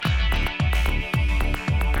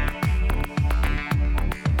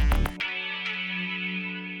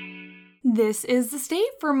This is The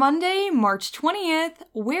State for Monday, March 20th,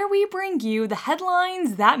 where we bring you the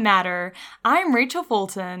headlines that matter. I'm Rachel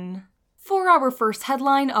Fulton. For our first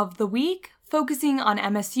headline of the week, focusing on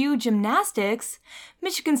MSU gymnastics,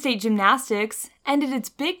 Michigan State Gymnastics ended its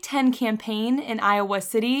Big Ten campaign in Iowa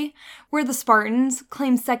City, where the Spartans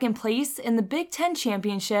claimed second place in the Big Ten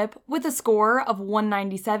championship with a score of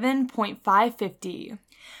 197.550.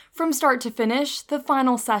 From start to finish, the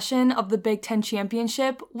final session of the Big Ten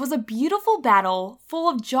Championship was a beautiful battle full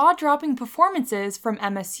of jaw-dropping performances from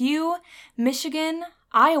MSU, Michigan,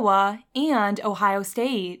 Iowa, and Ohio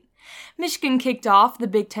State. Michigan kicked off the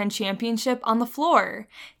Big Ten Championship on the floor.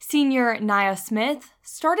 Senior Nia Smith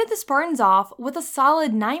started the Spartans off with a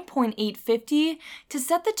solid 9.850 to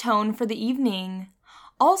set the tone for the evening.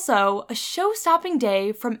 Also, a show-stopping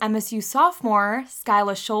day from MSU sophomore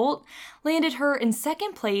Skyla Schultz landed her in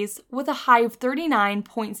second place with a high of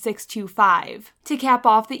 39.625. To cap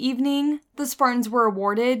off the evening, the Spartans were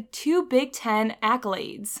awarded 2 Big Ten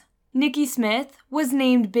accolades. Nikki Smith was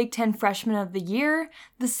named Big Ten Freshman of the Year,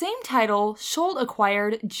 the same title Schultz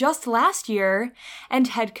acquired just last year, and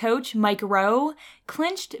head coach Mike Rowe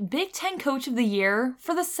clinched Big Ten Coach of the Year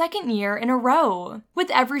for the second year in a row. With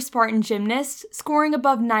every Spartan gymnast scoring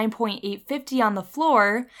above 9.850 on the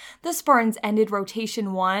floor, the Spartans ended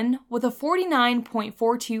rotation 1 with a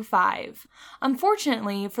 49.425.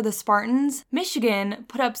 Unfortunately for the Spartans, Michigan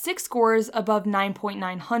put up 6 scores above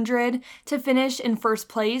 9.900 to finish in first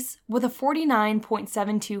place with a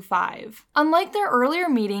 49.725. Unlike their earlier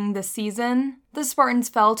meeting this season, the Spartans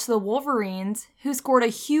fell to the Wolverines, who scored a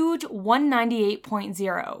huge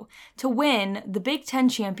 198.0 to win the Big Ten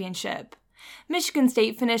championship. Michigan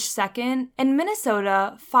State finished second, and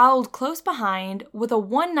Minnesota followed close behind with a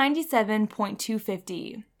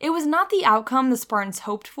 197.250. It was not the outcome the Spartans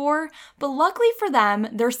hoped for, but luckily for them,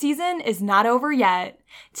 their season is not over yet.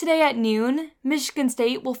 Today at noon, Michigan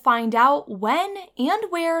State will find out when and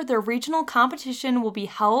where their regional competition will be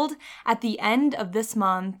held at the end of this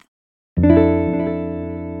month.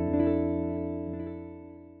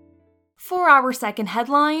 For our second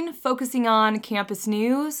headline, focusing on campus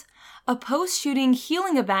news, a post-shooting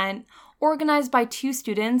healing event organized by 2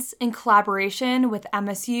 students in collaboration with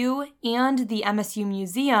MSU and the MSU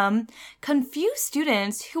Museum confused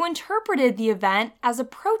students who interpreted the event as a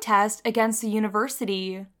protest against the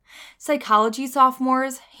university. Psychology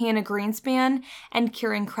sophomores Hannah Greenspan and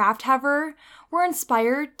Kieran Krafthaver were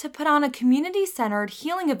inspired to put on a community-centered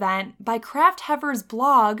healing event by Krafthaver's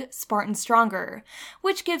blog, Spartan Stronger,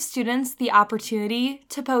 which gives students the opportunity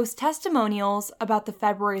to post testimonials about the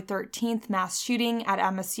February 13th mass shooting at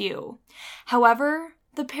MSU. However,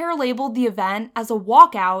 the pair labeled the event as a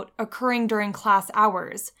walkout occurring during class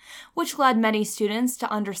hours, which led many students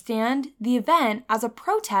to understand the event as a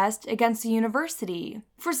protest against the university.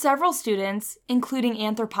 For several students, including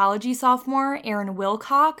anthropology sophomore Aaron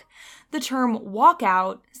Wilcock, the term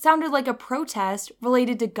walkout sounded like a protest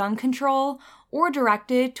related to gun control or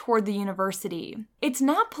directed toward the university. It's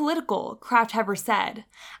not political, Krafthaver said.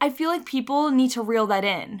 I feel like people need to reel that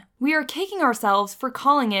in. We are kicking ourselves for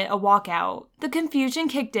calling it a walkout. The confusion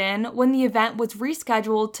kicked in when the event was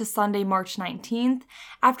rescheduled to Sunday, March 19th,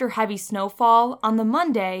 after heavy snowfall on the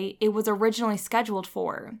Monday it was originally scheduled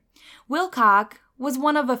for. Wilcock was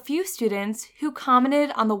one of a few students who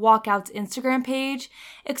commented on the walkout's Instagram page,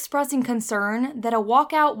 expressing concern that a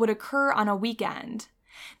walkout would occur on a weekend.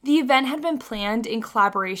 The event had been planned in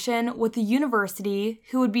collaboration with the university,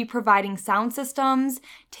 who would be providing sound systems,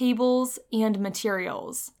 tables, and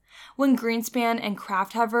materials. When Greenspan and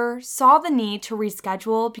Krafthaver saw the need to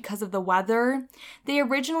reschedule because of the weather, they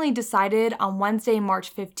originally decided on Wednesday,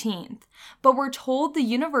 March 15th, but were told the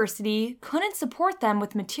university couldn't support them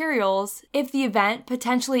with materials if the event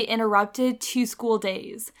potentially interrupted 2 school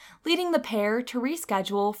days, leading the pair to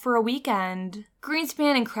reschedule for a weekend.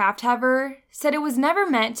 Greenspan and Krafthaver said it was never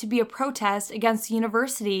meant to be a protest against the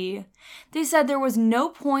university. They said there was no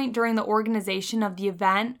point during the organization of the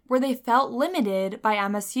event where they felt limited by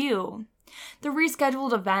MSU. The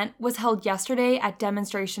rescheduled event was held yesterday at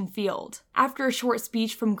Demonstration Field. After a short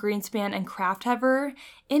speech from Greenspan and Krafthaver,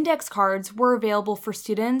 index cards were available for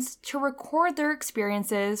students to record their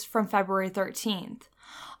experiences from February 13th.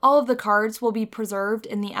 All of the cards will be preserved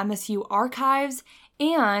in the MSU archives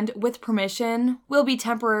and, with permission, will be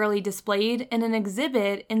temporarily displayed in an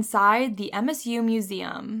exhibit inside the MSU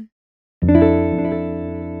Museum.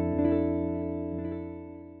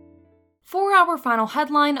 For our final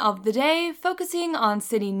headline of the day, focusing on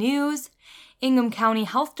city news, Ingham County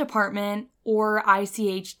Health Department, or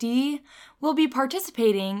ICHD, will be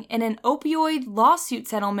participating in an opioid lawsuit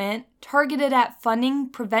settlement targeted at funding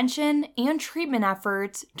prevention and treatment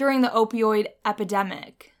efforts during the opioid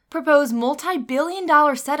epidemic. Proposed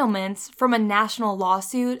multi-billion-dollar settlements from a national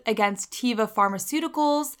lawsuit against Teva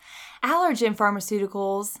Pharmaceuticals, Allergan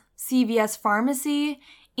Pharmaceuticals, CVS Pharmacy,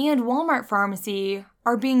 and Walmart Pharmacy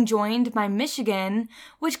are being joined by Michigan,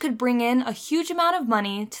 which could bring in a huge amount of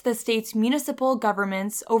money to the state's municipal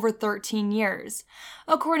governments over 13 years,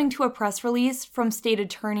 according to a press release from State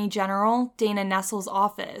Attorney General Dana Nessel's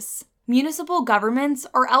office. Municipal governments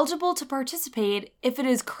are eligible to participate if it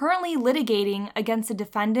is currently litigating against the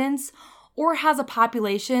defendants or has a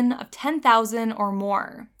population of 10,000 or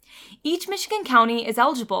more. Each Michigan county is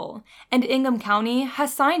eligible, and Ingham County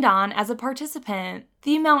has signed on as a participant.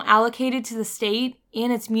 The amount allocated to the state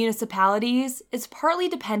and its municipalities is partly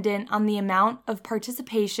dependent on the amount of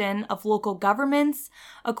participation of local governments,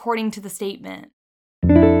 according to the statement.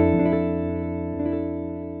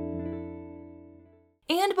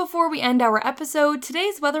 And before we end our episode,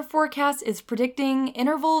 today's weather forecast is predicting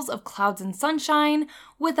intervals of clouds and sunshine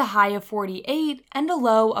with a high of 48 and a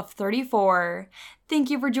low of 34. Thank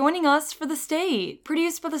you for joining us for The State,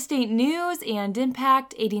 produced by the State News and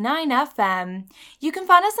Impact 89 FM. You can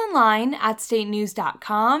find us online at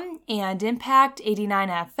statenews.com and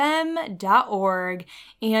impact89fm.org.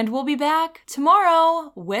 And we'll be back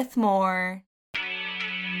tomorrow with more.